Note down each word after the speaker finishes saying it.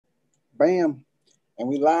Bam. And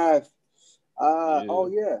we live. Yeah. Oh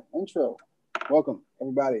yeah, intro. Welcome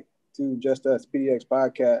everybody to Just Us PDX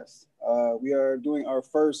podcast. We are doing our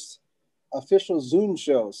first official Zoom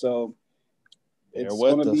show. So Bear it's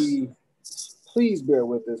with gonna us. be, please bear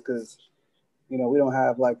with us because we don't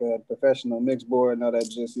have like a professional mix board and all that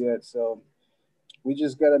just yet. So we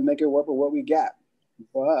just gotta make it work with what we got.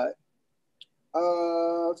 But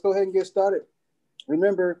let's go ahead and get started.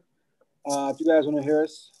 Remember, if you guys want to hear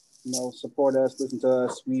us, support us, listen to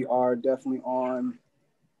us, we are definitely on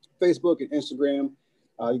Facebook and Instagram.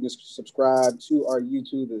 You can subscribe to our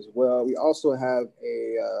YouTube as well. We also have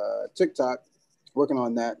a TikTok, working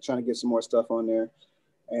on that, trying to get some more stuff on there.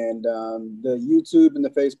 And the YouTube and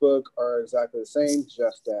the Facebook are exactly the same,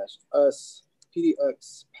 just dash us,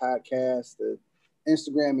 PDX podcast. The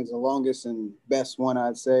Instagram is the longest and best one,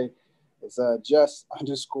 I'd say. It's just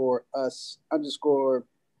underscore us underscore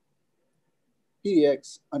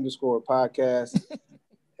PDX underscore podcast.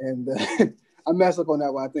 And I messed up on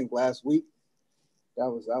that one, I think, last week. That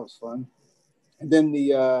was fun. And then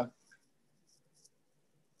the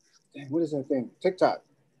what is that thing? TikTok.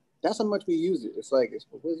 That's how much we use it. It's like,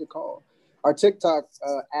 what is it called? Our TikTok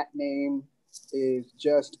at name is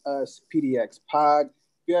just us PDX pod. If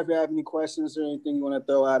you ever have any questions or anything you want to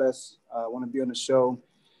throw at us, want to be on the show,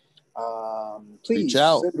 please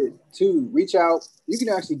send it to reach out. You can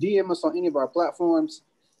actually DM us on any of our platforms.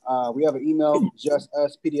 We have an email,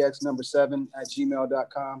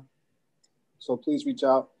 justuspdx7@gmail.com. So please reach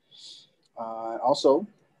out. Also,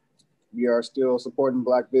 we are still supporting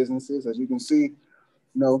Black businesses. As you can see,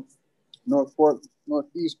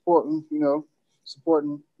 Northeast Portland,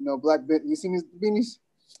 supporting, Black business. You seen these beanies?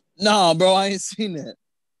 No, bro, I ain't seen that.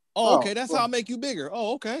 Oh, okay. That's well, how I make you bigger.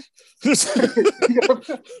 Oh, okay. See,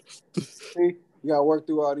 you gotta work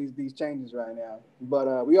through all these changes right now.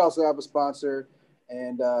 But we also have a sponsor,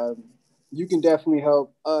 and you can definitely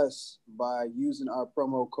help us by using our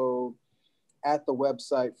promo code at the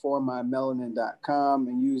website formymelanin.com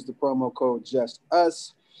and use the promo code just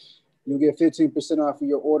us. You'll get 15% off of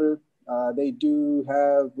your order. They do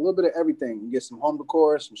have a little bit of everything. You get some home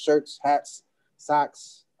decor, some shirts, hats,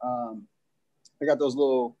 socks. They got those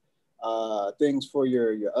little things for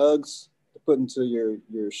your Uggs to put into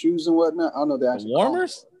your shoes and whatnot. I don't know the actual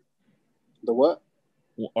warmers. The what?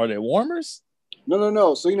 Are they warmers?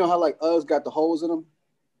 No. So you know how like Uggs got the holes in them?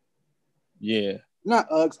 Yeah. Not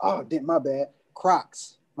Uggs. Oh, damn, my bad.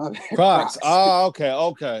 Crocs. My bad. Crocs. Oh, okay.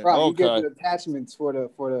 Right, you get the attachments for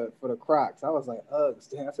the Crocs. I was like, Uggs.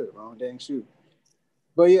 Damn, I said the wrong dang shoe.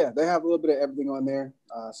 But yeah, they have a little bit of everything on there.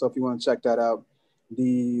 So if you want to check that out,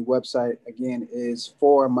 the website again is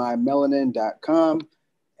formymelanin.com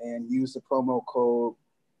and use the promo code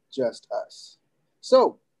just us.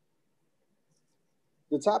 So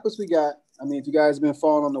the topics we got, if you guys have been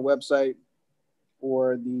following on the website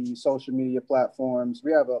or the social media platforms,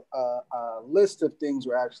 we have a list of things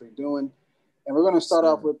we're actually doing. And we're going to start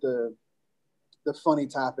off with the funny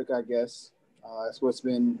topic, I guess. It's what's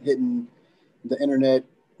been hitting the internet,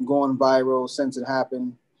 going viral since it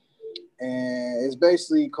happened. And it's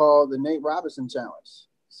basically called the Nate Robinson Challenge.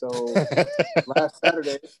 So last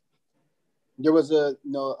Saturday, there was a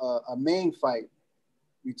main fight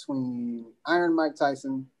between Iron Mike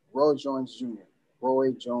Tyson, Roy Jones Jr.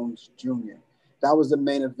 That was the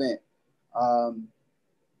main event. Here's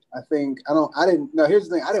the thing. I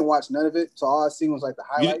didn't watch none of it. So all I seen was like the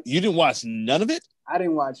highlights. You didn't watch none of it? I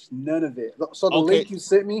didn't watch none of it. So the link you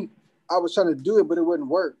sent me, I was trying to do it, but it wouldn't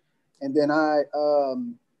work. And then I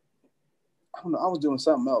don't know, I was doing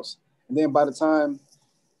something else. And then by the time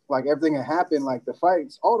like everything had happened, like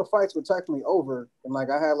all the fights were technically over. And like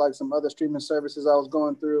I had like some other streaming services I was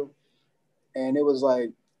going through. And it was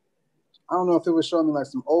like, I don't know if it was showing me like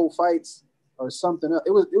some old fights or something else.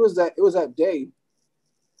 It was that day.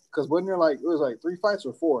 Because wasn't there like, it was like 3 fights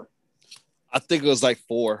or 4? I think it was like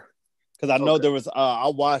 4. Because I know there was I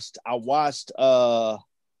watched actually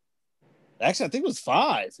I think it was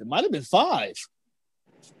 5. It might have been 5.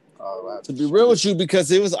 To be real with you,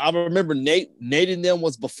 because it was, I remember Nate and them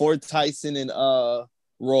was before Tyson and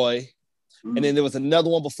Roy. Mm-hmm. And then there was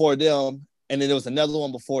another one before them, and then there was another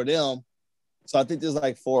one before them. So I think there's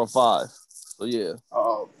like 4 or 5. So yeah.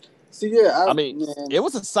 It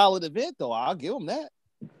was a solid event though. I'll give them that.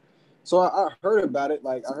 So I heard about it.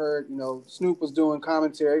 Like I heard, Snoop was doing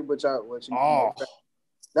commentary, that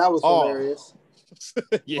was hilarious.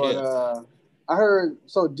 Yeah. But I heard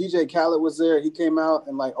DJ Khaled was there. He came out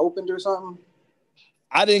and like opened or something.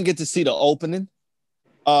 I didn't get to see the opening.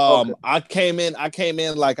 I came in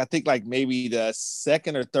like I think like maybe the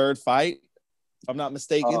second or third fight, if I'm not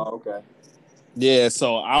mistaken. Oh, okay. Yeah,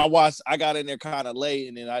 so I got in there kind of late,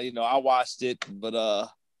 and then I watched it, but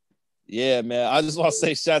yeah, man, I just want to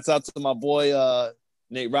say shouts out to my boy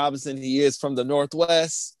Nate Robinson. He is from the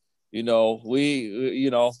Northwest. We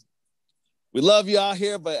love you out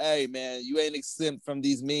here, but hey, man, you ain't exempt from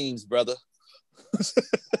these memes, brother.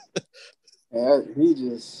 Yeah,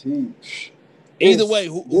 Either way,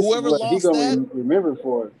 this is whoever what he lost gonna that, remember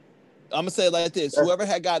for. I'm gonna say it like this: whoever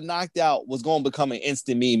had got knocked out was gonna become an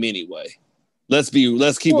instant meme anyway. Let's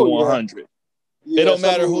keep it 100. Yeah, It don't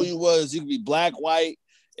matter who you was. You could be black, white.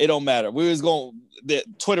 It don't matter.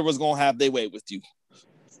 Twitter was gonna have their way with you.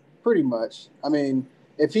 Pretty much. I mean,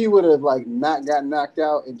 if he would have like not got knocked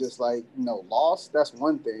out and just like lost, that's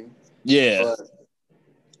one thing. Yeah. But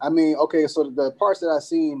I mean, okay, so the parts that I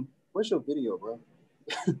seen, where's your video, bro?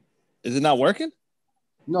 Is it not working?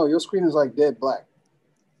 No, your screen is like dead black.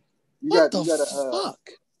 You got a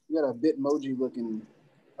Bitmoji looking,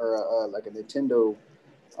 or like a Nintendo.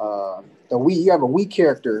 The Wii. You have a Wii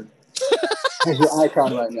character as your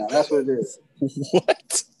icon right now. That's what it is.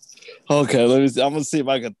 What? Okay, let me see. I'm gonna see if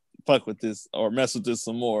I can fuck with this or mess with this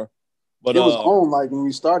some more. But it was on like when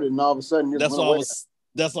we started, and all of a sudden that's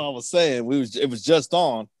what I was saying. It was just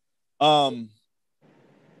on.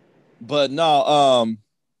 But no.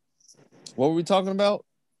 What were we talking about?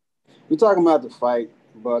 We're talking about the fight,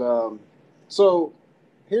 but so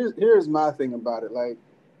here's my thing about it. Like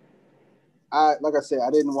I said, I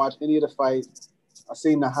didn't watch any of the fight. I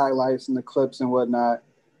seen the highlights and the clips and whatnot.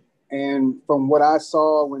 And from what I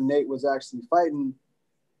saw when Nate was actually fighting,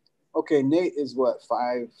 okay, Nate is what,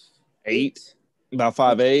 5'8"? About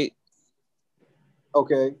 5'8".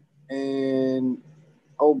 Okay. And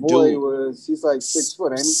oh boy, he's like 6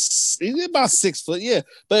 foot, ain't he? He's about 6 foot, yeah.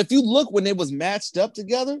 But if you look when they was matched up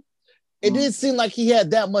together, it didn't seem like he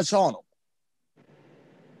had that much on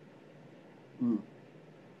him.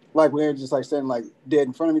 Like when they were just like standing like dead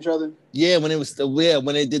in front of each other. Yeah, when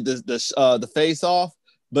they did the face off,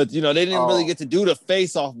 but they didn't really get to do the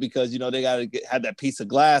face off because they had that piece of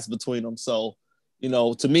glass between them. So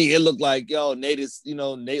to me it looked like Nate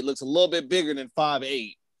looks a little bit bigger than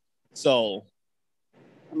 5'8". So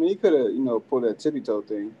I mean, he could have pulled that tippy toe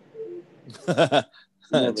thing.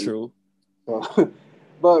 True. So,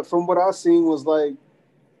 but from what I seen was like,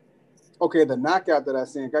 okay, the knockout that I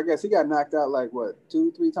seen, I guess he got knocked out like what,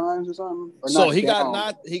 2-3 times or something. Or he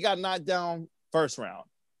got knocked down first round.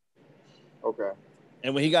 Okay.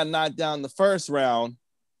 And when he got knocked down the first round,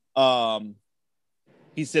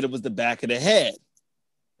 he said it was the back of the head.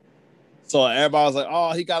 So everybody was like,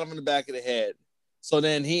 "Oh, he got him in the back of the head." So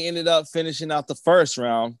then he ended up finishing out the first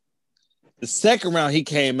round. The second round, he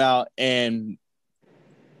came out and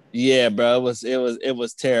yeah, bro, it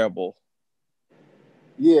was terrible.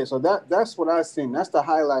 Yeah, so that's what I seen. That's the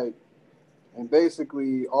highlight. And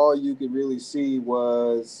basically all you could really see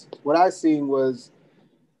was what I seen was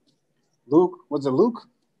Luke. Was it Luke?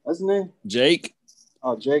 That's his name? Jake.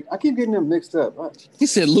 Oh, Jake. I keep getting them mixed up. He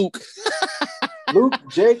said Luke. Luke,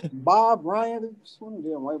 Jake, Bob, Ryan. Just one of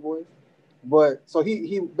them white boys. But so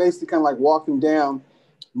he basically kind of like walked him down.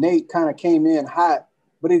 Nate kind of came in hot,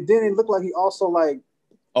 but it didn't look like he also like.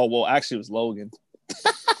 Oh well, actually, it was Logan.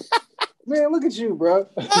 Man, look at you, bro.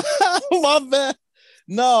 My bad.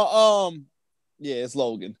 No, yeah, it's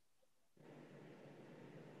Logan.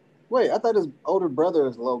 Wait, I thought his older brother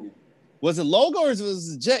is Logan. Was it Logan or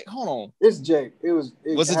was it Jake? Hold on. It's Jake. Was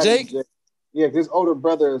it Jake? Yeah, his older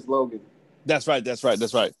brother is Logan. That's right.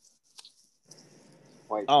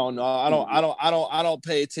 White. Oh no, I don't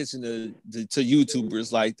pay attention to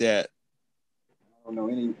YouTubers like that. I don't know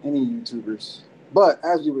any YouTubers. But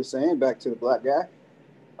as you were saying, back to the black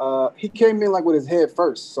guy, he came in like with his head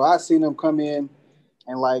first. So I seen him come in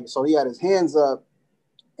and like, so he had his hands up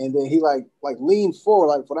and then he like leaned forward.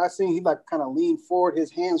 Like what I seen, he like kind of leaned forward.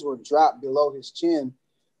 His hands were dropped below his chin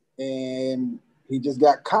and he just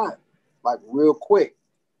got caught like real quick.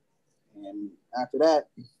 And after that,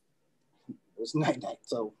 it was night-night.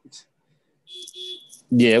 So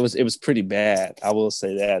yeah, it was pretty bad. I will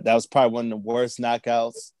say that. That was probably one of the worst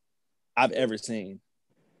knockouts I've ever seen.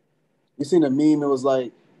 You seen a meme? It was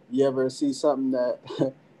like, you ever see something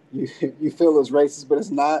that you feel is racist, but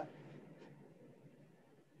it's not?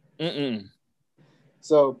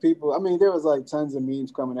 So people, I mean, there was like tons of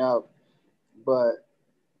memes coming out, but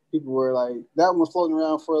people were like, that one was floating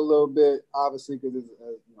around for a little bit, obviously because it's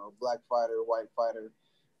a black fighter, white fighter,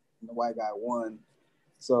 and the white guy won.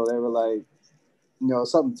 So they were like,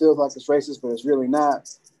 something feels like it's racist, but it's really not.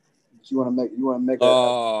 But you want to make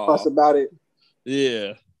a fuss about it.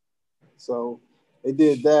 Yeah. So they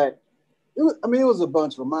did that. It was a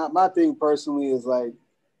bunch of them. My thing personally is like,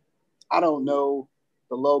 I don't know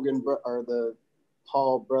the Logan or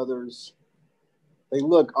Paul brothers. They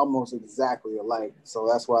look almost exactly alike, so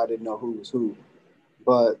that's why I didn't know who was who.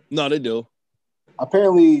 But no, they do.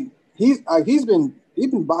 Apparently, he's been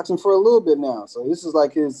boxing for a little bit now, so this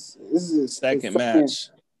is his second match.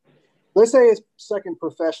 Let's say his second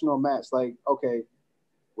professional match. Like, okay,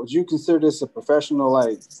 would you consider this a professional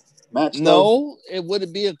match? No, it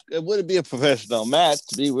wouldn't be a professional match.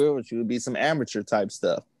 To be real with you, it would be some amateur type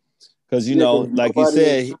stuff. Because like you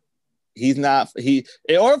said, he's not. In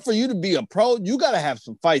order for you to be a pro, you got to have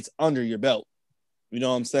some fights under your belt. You know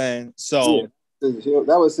what I'm saying? So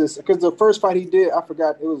that was this because the first fight he did, I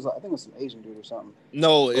forgot. I think it was some Asian dude or something.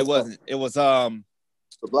 No, it wasn't. It was the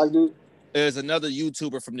black dude. There's another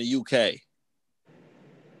YouTuber from the UK.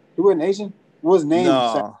 He wasn't Asian. What was his name?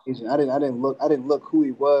 No. Asian. I didn't look who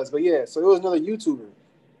he was, but yeah. So it was another YouTuber.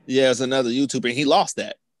 Yeah, it was another YouTuber, and he lost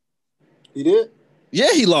that. He did?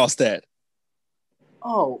 Yeah, he lost that.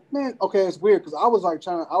 Oh man, okay, it's weird because I was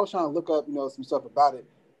trying to look up some stuff about it,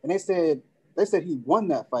 and they said he won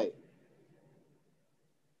that fight.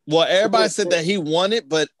 Well, everybody said that he won it,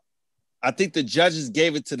 but I think the judges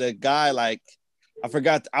gave it to the guy. Like, I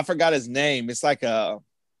forgot his name. It's like a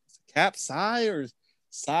Cap Sai or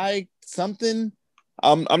Sai something.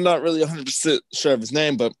 I'm not really 100% sure of his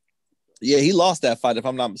name, but yeah, he lost that fight if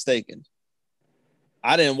I'm not mistaken.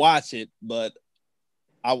 I didn't watch it, but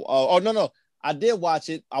I did watch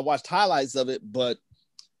it. I watched highlights of it, but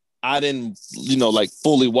I didn't,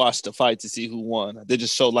 fully watch the fight to see who won. They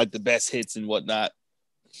just showed like the best hits and whatnot.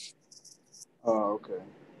 Oh, okay.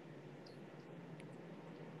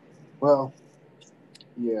 Well,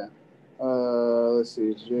 yeah. Let's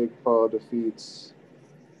see. Jake Paul defeats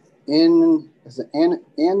Ans.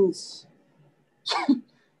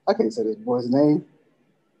 I can't say this boy's name.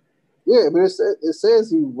 Yeah, but it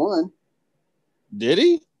says he won. Did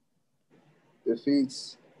he?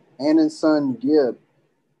 Defeats Anderson Gibb.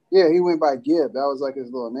 Yeah, he went by Gibb. That was like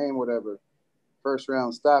his little name, whatever. First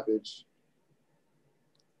round stoppage.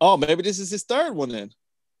 Oh, maybe this is his third one then.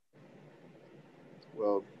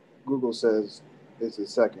 Well, Google says it's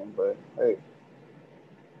his second, but hey.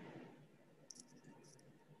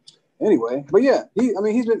 Anyway, but yeah,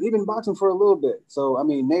 he's been boxing for a little bit. So I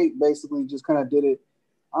mean, Nate basically just kind of did it.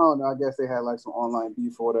 I don't know. I guess they had like some online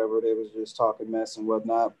beef or whatever. They was just talking mess and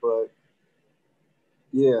whatnot. But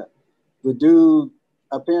yeah, the dude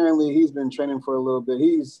apparently he's been training for a little bit.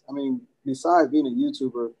 Besides being a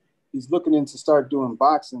YouTuber, he's looking into start doing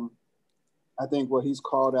boxing. I think what he's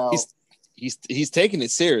called out. He's taking it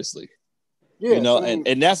seriously. Yeah,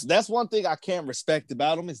 and that's one thing I can't respect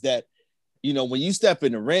about him is that, when you step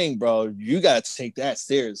in the ring, bro, you got to take that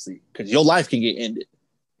seriously because your life can get ended.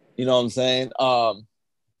 You know what I'm saying?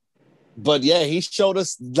 But yeah, he showed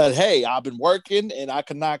us that, hey, I've been working and I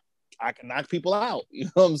can knock people out. You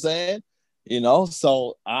know what I'm saying?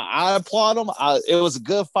 So I applaud him. It was a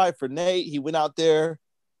good fight for Nate. He went out there.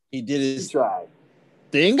 He did his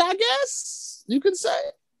thing, I guess you could say.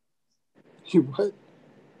 What?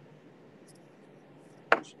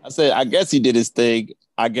 I said, I guess he did his thing.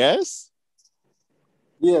 I guess.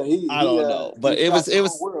 Yeah, I don't know, but it was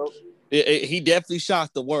he definitely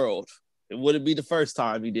shocked the world. It wouldn't be the first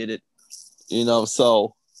time he did it,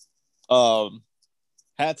 So,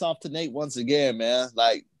 hats off to Nate once again, man.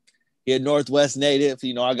 Like, he a Northwest native.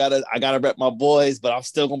 I gotta rep my boys, but I'm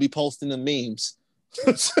still gonna be posting the memes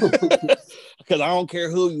because I don't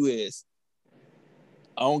care who you is.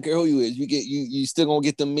 I don't care who you is. You still gonna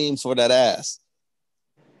get the memes for that ass.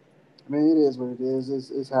 I mean, it is what it is.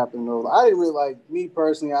 It's happening. I didn't really me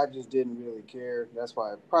personally. I just didn't really care. That's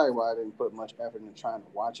probably why I didn't put much effort into trying to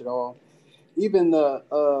watch it all. Even the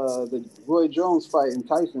Roy Jones fight in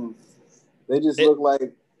Tyson, they just look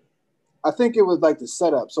like. I think it was like the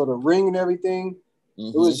setup. So the ring and everything,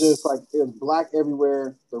 It was just like it was black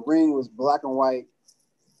everywhere. The ring was black and white,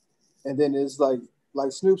 and then it's like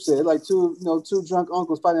Snoop said, like two drunk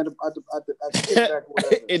uncles fighting at the kickback or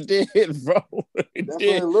whatever. It did, bro. That's what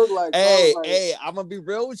it looked like. Hey, I'm gonna be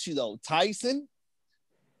real with you though. Tyson,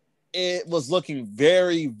 it was looking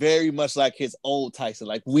very, very much like his old Tyson,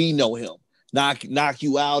 like we know him. Knock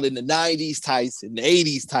you out in the 90s Tyson, the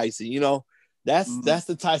 80s Tyson, that's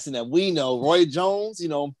the Tyson that we know. Roy Jones,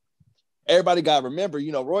 everybody got to remember,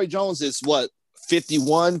 Roy Jones is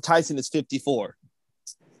 51, Tyson is 54.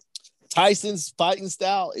 Tyson's fighting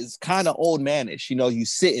style is kind of old manish. You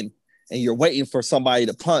sitting and you're waiting for somebody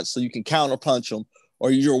to punch so you can counter punch them,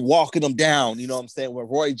 or you're walking them down. You know what I'm saying? Where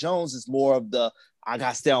Roy Jones is more of I got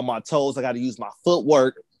to stay on my toes. I got to use my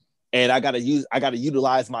footwork, and I got to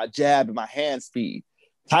utilize my jab and my hand speed.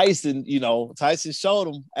 Tyson, Tyson showed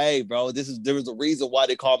him, hey, bro, there was a reason why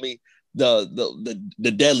they call me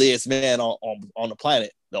the deadliest man on the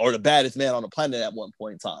planet, or the baddest man on the planet at one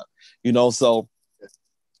point in time. So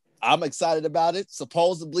I'm excited about it.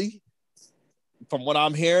 Supposedly, from what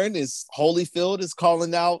I'm hearing, is Holyfield is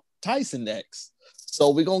calling out Tyson next. So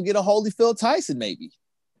we're gonna get a Holyfield Tyson maybe.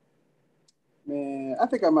 Man, I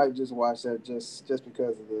think I might just watch that just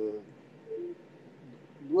because of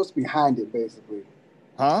what's behind it, basically.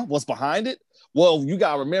 Huh? What's behind it? Well, you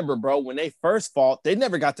gotta remember, bro, when they first fought, they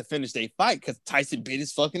never got to finish their fight because Tyson bit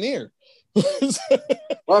his fucking ear. Well,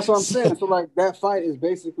 that's what I'm saying. So like that fight is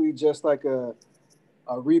basically just like a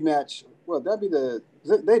rematch. Well, that'd be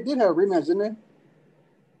they did have a rematch, didn't they?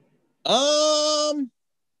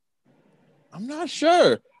 I'm not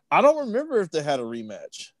sure. I don't remember if they had a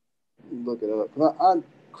rematch. Look it up. I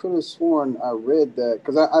could have sworn I read that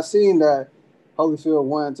because I seen that Holyfield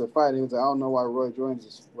wanted to fight. He was like, I don't know why Roy Jones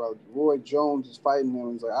is fighting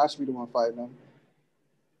him. He's like, I should be the one fighting him.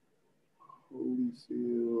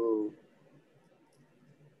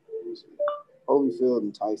 Holyfield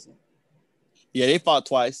and Tyson. Yeah, they fought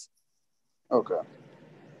twice. Okay.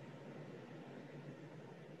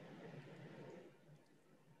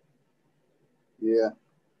 Yeah.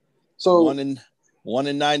 So one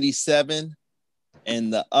in 97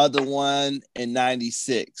 and the other one in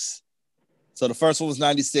 96. So the first one was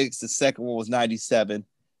 96, the second one was 97.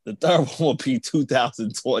 The third one will be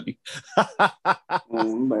 2020.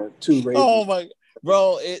 Oh my,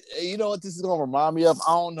 bro! You know what this is gonna remind me of?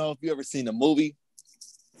 I don't know if you ever seen a movie.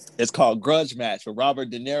 It's called Grudge Match with Robert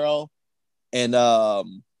De Niro and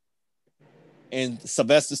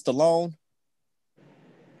Sylvester Stallone.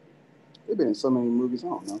 They've been in so many movies. I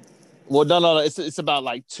don't know. Well, no. It's about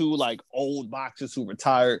like two like old boxers who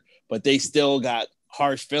retired, but they still got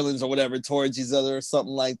harsh feelings or whatever towards each other or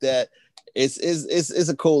something like that. It's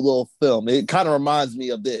a cool little film. It kind of reminds me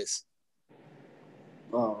of this.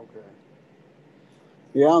 Oh, okay.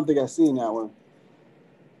 Yeah, I don't think I've seen that one.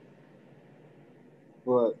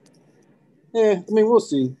 But yeah, I mean, we'll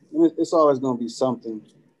see. It's always going to be something.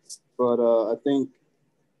 But I think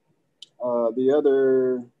the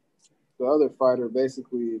other fighter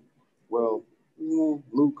basically, well,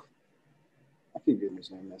 Luke. I keep getting his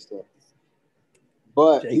name messed up.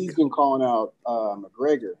 But he's been calling out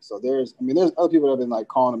McGregor. So there's other people that have been like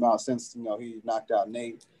calling him out since he knocked out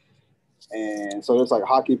Nate. And so there's like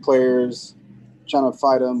hockey players trying to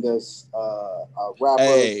fight him. There's a rapper.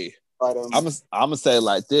 Hey, fight him. I'm gonna say it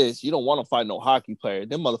like this: you don't want to fight no hockey player.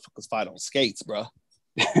 Them motherfuckers fight on skates, bro.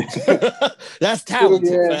 That's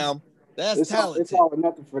talented, fam. That's talented. It's all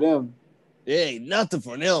nothing for them. It ain't nothing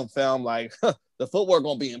for them, fam. Like the footwork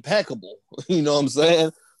gonna be impeccable. You know what I'm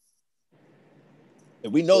saying?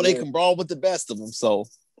 And we know they can brawl with the best of them. So,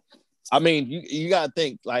 I mean, you gotta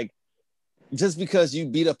think like just because you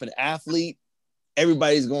beat up an athlete,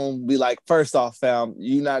 everybody's gonna be like, first off, fam,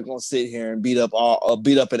 you're not gonna sit here and beat up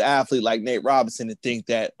an athlete like Nate Robinson and think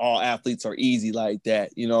that all athletes are easy like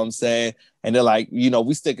that. You know what I'm saying? And they're like,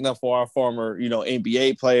 we sticking up for our former,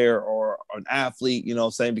 NBA player or an athlete. You know what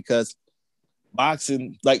I'm saying? Because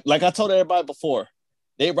boxing, like I told everybody before,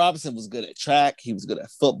 Nate Robinson was good at track. He was good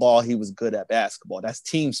at football. He was good at basketball. That's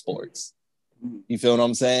team sports. You feel what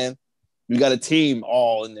I'm saying? You got a team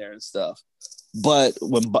all in there and stuff. But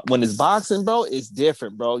when it's boxing, bro, it's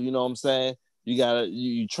different, bro. You know what I'm saying?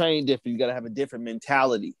 You train different. You gotta have a different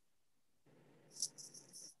mentality.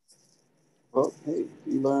 Well, hey,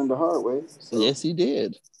 he learned the hard way. So. Yes, he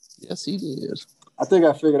did. I think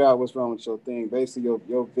I figured out what's wrong with your thing. Basically,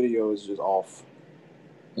 your video is just off.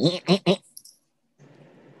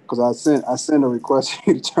 Because I sent a request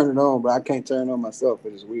for you to turn it on, but I can't turn it on myself.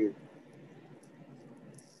 It's weird.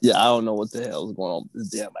 Yeah, I don't know what the hell is going on with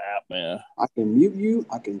this damn app, man. I can mute you.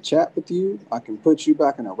 I can chat with you. I can put you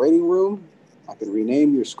back in a waiting room. I can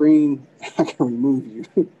rename your screen. I can remove you.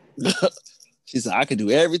 She said, I can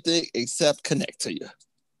do everything except connect to you.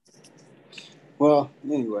 Well,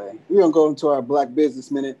 anyway, we're going to go into our Black Business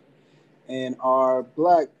Minute. And our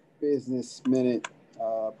Black Business Minute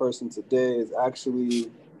person today is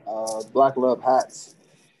actually Black Love Hats.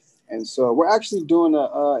 And so we're actually doing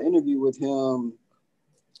an interview with him,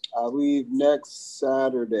 I believe, next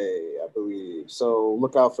Saturday, I believe. So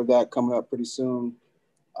look out for that coming up pretty soon.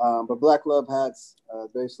 But Black Love Hats,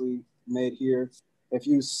 basically made here. If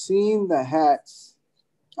you've seen the hats,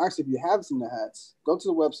 actually, if you haven't seen the hats, go to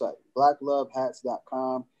the website,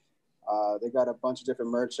 blacklovehats.com. They got a bunch of different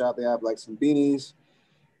merch out. They have like some beanies.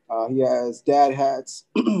 He has dad hats,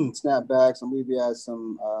 snapbacks. I believe he has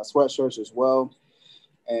some sweatshirts as well.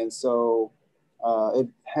 And so it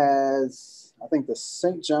has, I think, the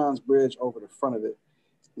St. John's Bridge over the front of it.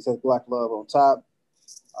 It says Black Love on top.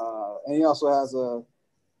 And he also has a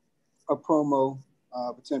a promo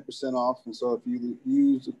for 10% off. And so if you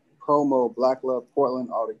use the promo Black Love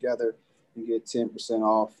Portland all together, you get 10%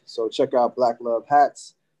 off. So check out Black Love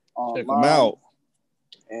Hats online. Check them out.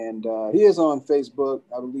 And he is on Facebook,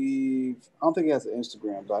 I believe. I don't think he has an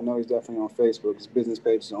Instagram, but I know he's definitely on Facebook. His business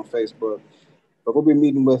page is on Facebook. But we'll be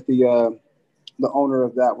meeting with the owner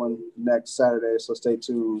of that one next Saturday, so stay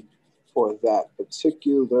tuned for that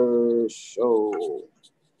particular show.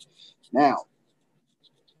 Now,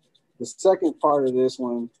 the second part of this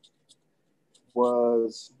one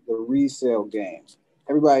was the resale game.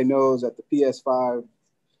 Everybody knows that the PS5,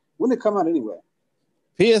 when did it come out anyway?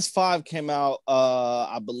 PS5 came out,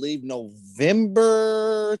 I believe,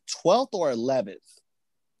 November 12th or 11th.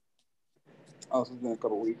 Oh, so it's been a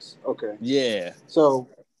couple weeks. Okay. Yeah. So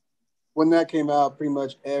when that came out, pretty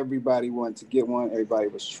much everybody wanted to get one. Everybody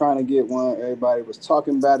was trying to get one. Everybody was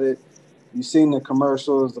talking about it. You seen the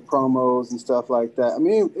commercials, the promos, and stuff like that. I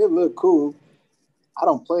mean, it looked cool. I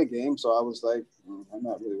don't play games, so I was like, I'm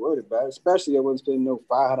not really worried about it. Especially I wouldn't spend no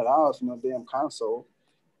 $500 for no damn console.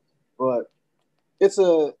 But it's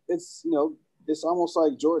almost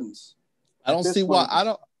like Jordans. I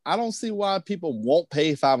don't see why people won't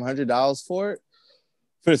pay $500 for it.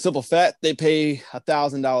 For the simple fact they pay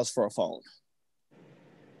 $1,000 for a phone.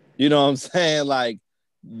 You know what I'm saying? Like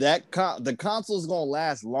the console is gonna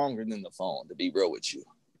last longer than the phone, to be real with you.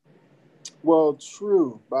 Well,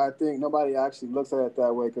 true, but I think nobody actually looks at it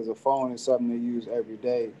that way because a phone is something they use every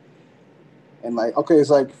day. And like, okay,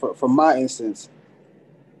 it's like for my instance,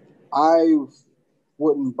 I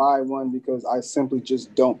wouldn't buy one because I simply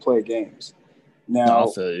just don't play games. Now, no,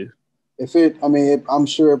 I feel you. I'm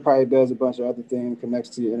sure it probably does a bunch of other things, connects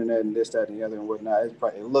to your internet and this, that, and the other and whatnot.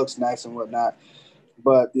 It looks nice and whatnot.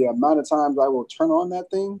 But the amount of times I will turn on that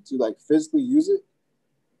thing to like physically use it,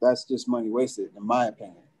 that's just money wasted, in my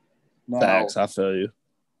opinion. Now, Facts, I feel you.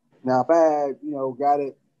 Now, if I had, got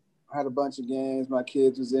it, I had a bunch of games my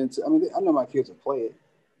kids was into. I mean, I know my kids would play it.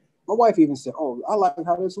 My wife even said, "Oh, I like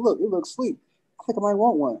how this look. It looks sleek. I think I might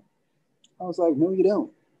want one." I was like, "No, you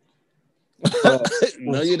don't." But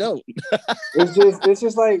no, you don't. it's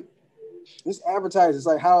just like this advertising. It's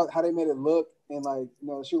like how they made it look, and like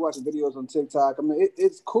she watching videos on TikTok. I mean,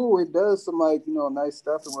 it's cool. It does some like nice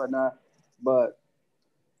stuff and whatnot. But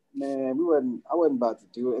man, I wasn't about to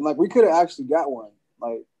do it. And like we could have actually got one.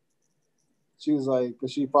 Like she was like,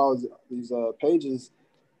 because she follows these pages,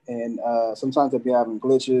 and sometimes they'll be having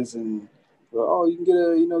glitches, and you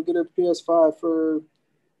can get a PS5 for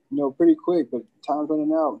pretty quick, but time's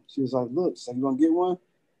running out. She was like, "Look, so you gonna get one?"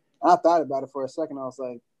 I thought about it for a second. I was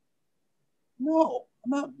like, "No,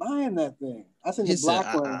 I'm not buying that thing." I seen the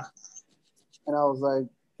black one, and I was like,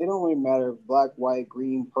 "It don't really matter if black, white,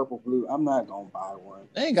 green, purple, blue. I'm not gonna buy one."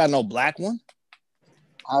 They ain't got no black one.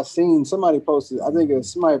 I seen somebody posted. I think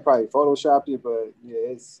somebody probably photoshopped it, but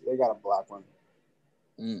yeah, they got a black one.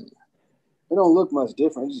 It don't look much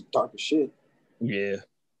different. It's just dark as shit. Yeah.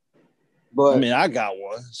 But I mean, I got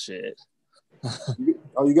one. Shit. You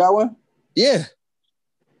got one? Yeah.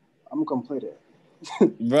 I'm gonna play that.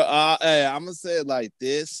 Bro, hey, I'm gonna say it like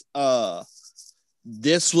this.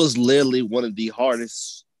 This was literally one of the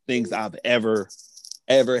hardest things I've ever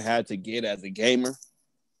had to get as a gamer.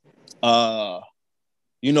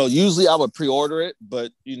 Usually I would pre-order it,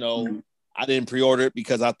 but I didn't pre-order it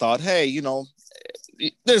because I thought, hey,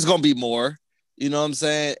 there's gonna be more. You know what I'm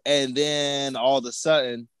saying? And then all of a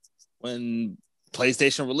sudden, when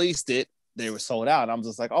PlayStation released it, they were sold out. I'm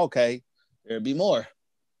just like, okay, there'll be more.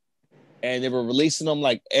 And they were releasing them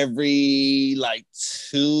like every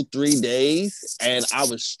 2-3 days, and I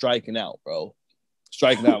was striking out, bro.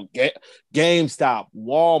 Striking out. GameStop,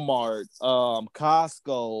 Walmart,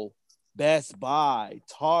 Costco, Best Buy,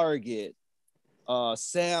 Target,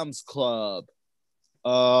 Sam's Club,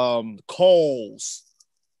 Kohl's,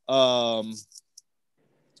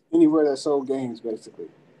 anywhere that sold games, basically.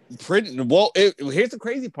 Here's the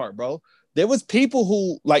crazy part, bro. There was people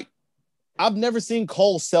who I've never seen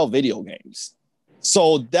Kohl's sell video games,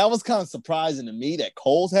 so that was kind of surprising to me that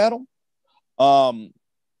Kohl's had them.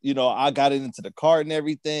 I got it into the cart and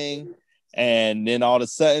everything, and then all of a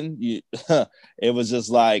sudden, it was just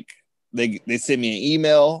like they sent me an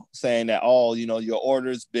email saying that your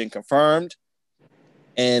order's been confirmed,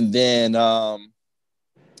 and then I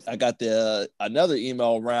got another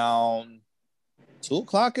email around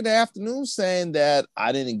 2:00 in the afternoon saying that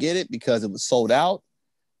I didn't get it because it was sold out,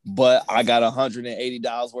 but I got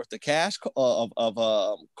 $180 worth of cash of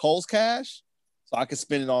Kohl's cash, so I could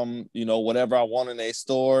spend it on whatever I want in a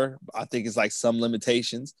store. I think it's like some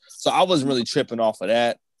limitations, so I wasn't really tripping off of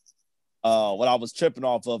that. What I was tripping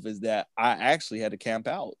off of is that I actually had to camp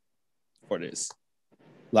out for this.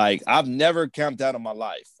 Like, I've never camped out in my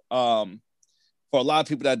life. For a lot of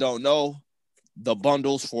people that don't know, the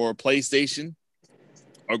bundles for PlayStation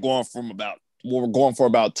are going from we're going for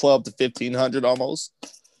about 12 to 1500 almost,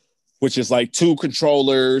 which is like 2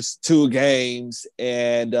 controllers, 2 games,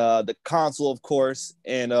 and the console, of course,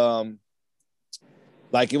 and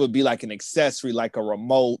like it would be like an accessory, like a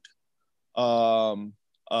remote,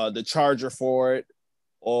 the charger for it,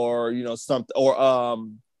 or something,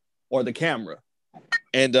 or the camera.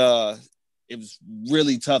 And it was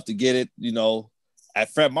really tough to get it.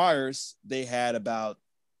 At Fred Meyer's, they had about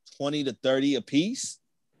 20 to 30 a piece.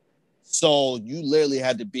 So you literally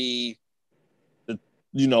had to be,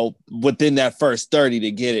 within that first 30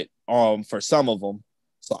 to get it for some of them.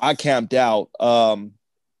 So I camped out.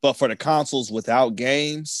 But for the consoles without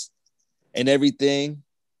games and everything,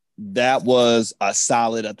 that was a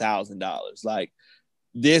solid $1,000. Like,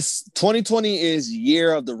 this 2020 is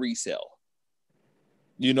year of the resale.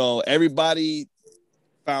 Everybody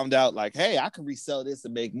found out like, hey, I can resell this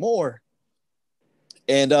and make more.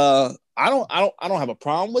 And I don't have a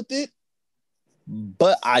problem with it,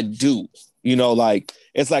 but I do. Like,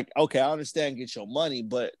 it's like, okay, I understand, get your money,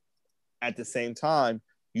 but at the same time,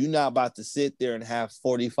 you're not about to sit there and have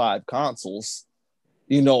 45 consoles,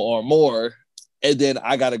 or more, and then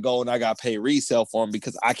I got to go and I got to pay resale for them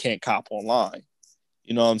because I can't cop online.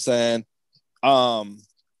 You know what I'm saying?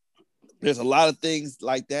 There's a lot of things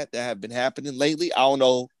like that have been happening lately. I don't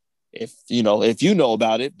know if you know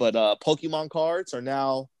about it, but Pokemon cards are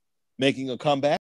now making a comeback.